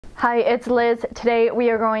Hi, it's Liz. Today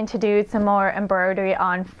we are going to do some more embroidery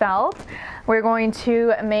on felt. We're going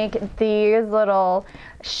to make these little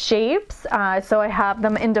shapes. So I have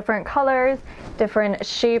them in different colors, different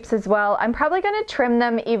shapes as well. I'm probably going to trim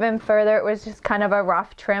them even further. It was just kind of a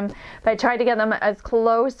rough trim, but I tried to get them as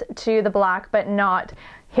close to the black but not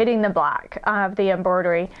hitting the black of the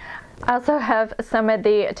embroidery. I also have some of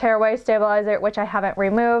the tearaway stabilizer, which I haven't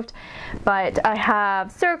removed, but I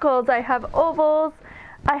have circles, I have ovals,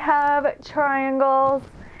 I have triangles,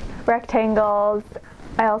 rectangles,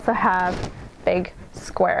 I also have big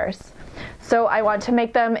squares. So I want to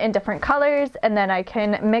make them in different colors and then I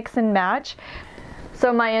can mix and match.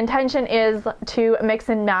 So my intention is to mix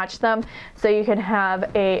and match them so you can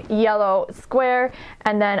have a yellow square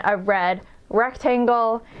and then a red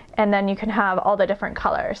rectangle, and then you can have all the different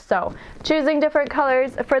colors. So choosing different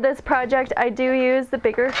colors for this project, I do use the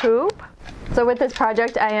bigger hoop. So with this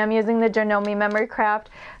project I am using the Janome Memory Craft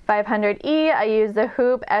 500E. I use the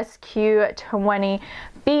hoop SQ20B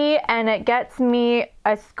and it gets me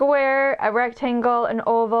a square, a rectangle, an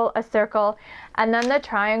oval, a circle, and then the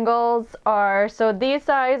triangles are, so these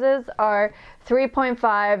sizes are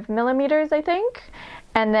 3.5 millimeters I think.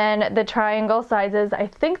 And then the triangle sizes, I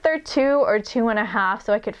think they're 2 or 2.5,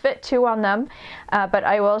 so I could fit 2 on them, but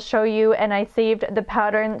I will show you, and I saved the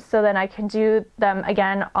pattern so then I can do them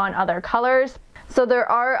again on other colors. So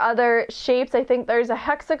there are other shapes. I think there's a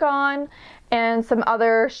hexagon and some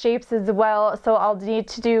other shapes as well, so I'll need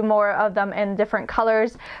to do more of them in different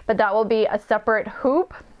colors, but that will be a separate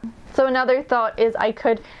hoop. So another thought is I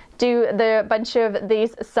could do the bunch of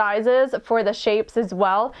these sizes for the shapes as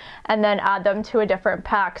well and then add them to a different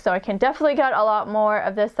pack, so I can definitely get a lot more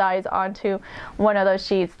of this size onto one of those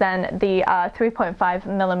sheets than the 3.5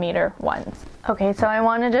 millimeter ones. Okay, so I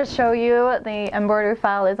wanted to show you the embroidery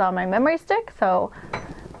file is on my memory stick, so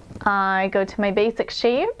I go to my basic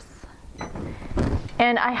shapes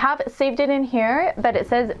and I have saved it in here, but it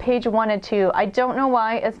says page 1 and 2. I don't know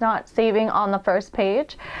why it's not saving on the first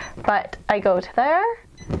page, but I go to there.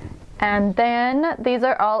 And then these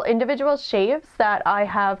are all individual shapes that I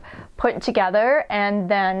have put together and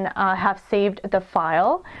then have saved the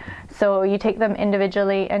file. So you take them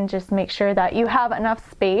individually and just make sure that you have enough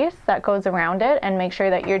space that goes around it and make sure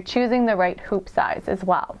that you're choosing the right hoop size as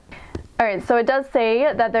well. Alright, so it does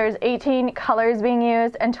say that there's 18 colors being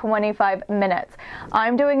used and 25 minutes.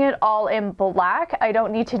 I'm doing it all in black. I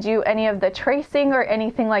don't need to do any of the tracing or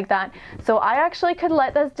anything like that. So I actually could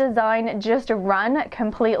let this design just run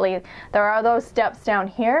completely. There are those steps down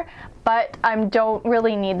here, but I don't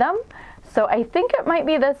really need them. So I think it might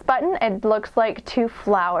be this button. It looks like 2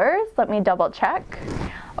 flowers. Let me double check.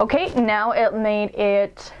 Okay, now it made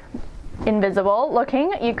it invisible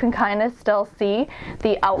looking. You can kind of still see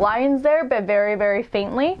the outlines there, but very, very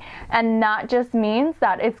faintly, and that just means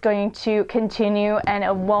that it's going to continue and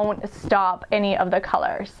it won't stop any of the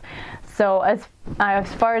colors. So as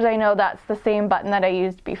far as I know, that's the same button that I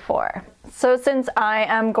used before. So since I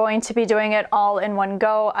am going to be doing it all in one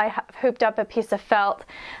go, I have hooped up a piece of felt,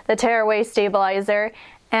 the tearaway stabilizer,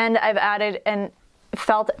 and I've added an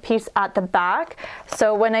felt piece at the back.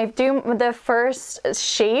 So when I do the first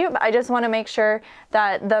shape, I just want to make sure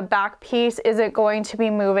that the back piece isn't going to be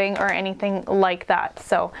moving or anything like that.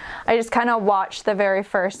 So I just kind of watch the very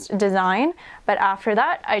first design, but after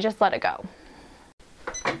that I just let it go.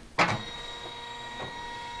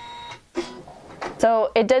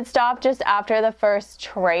 So it did stop just after the first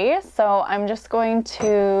trace, so I'm just going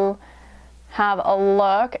to have a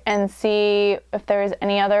look and see if there's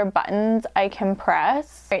any other buttons I can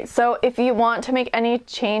press. Right, so if you want to make any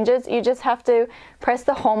changes, you just have to press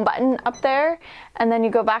the home button up there and then you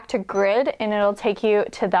go back to grid and it'll take you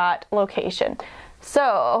to that location.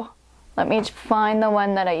 So let me find the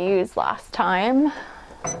one that I used last time.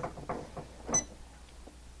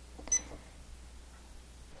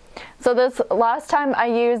 So this last time I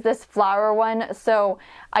used this flower one, so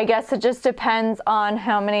I guess it just depends on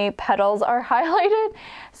how many petals are highlighted.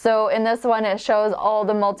 So in this one it shows all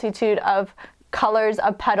the multitude of colors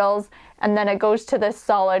of petals and then it goes to this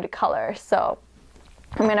solid color. So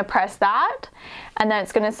I'm going to press that and then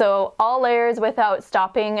it's going to show all layers without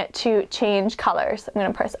stopping to change colors. I'm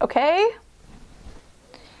going to press OK.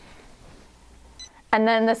 And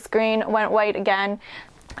then the screen went white again.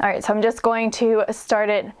 Alright, so I'm just going to start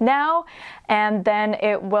it now and then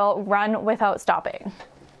it will run without stopping.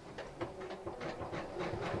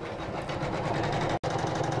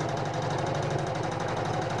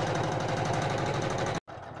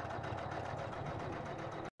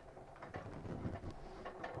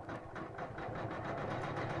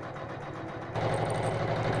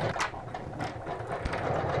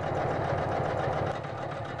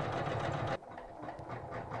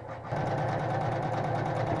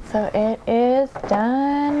 so it is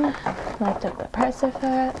done. Lift up the presser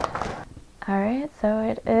foot. Alright, so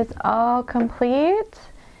it is all complete.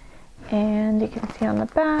 And you can see on the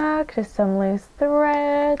back, just some loose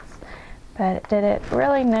threads. But it did it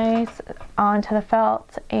really nice onto the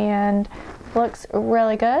felt and looks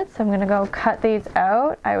really good. So I'm going to go cut these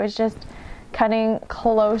out. I was just cutting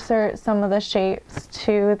closer some of the shapes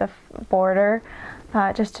to the border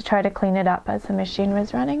just to try to clean it up as the machine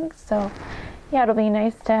was running. So yeah, it'll be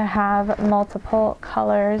nice to have multiple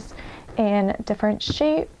colors and different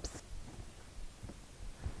shapes.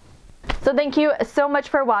 So thank you so much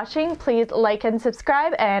for watching. Please like and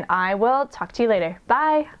subscribe, and I will talk to you later.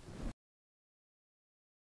 Bye!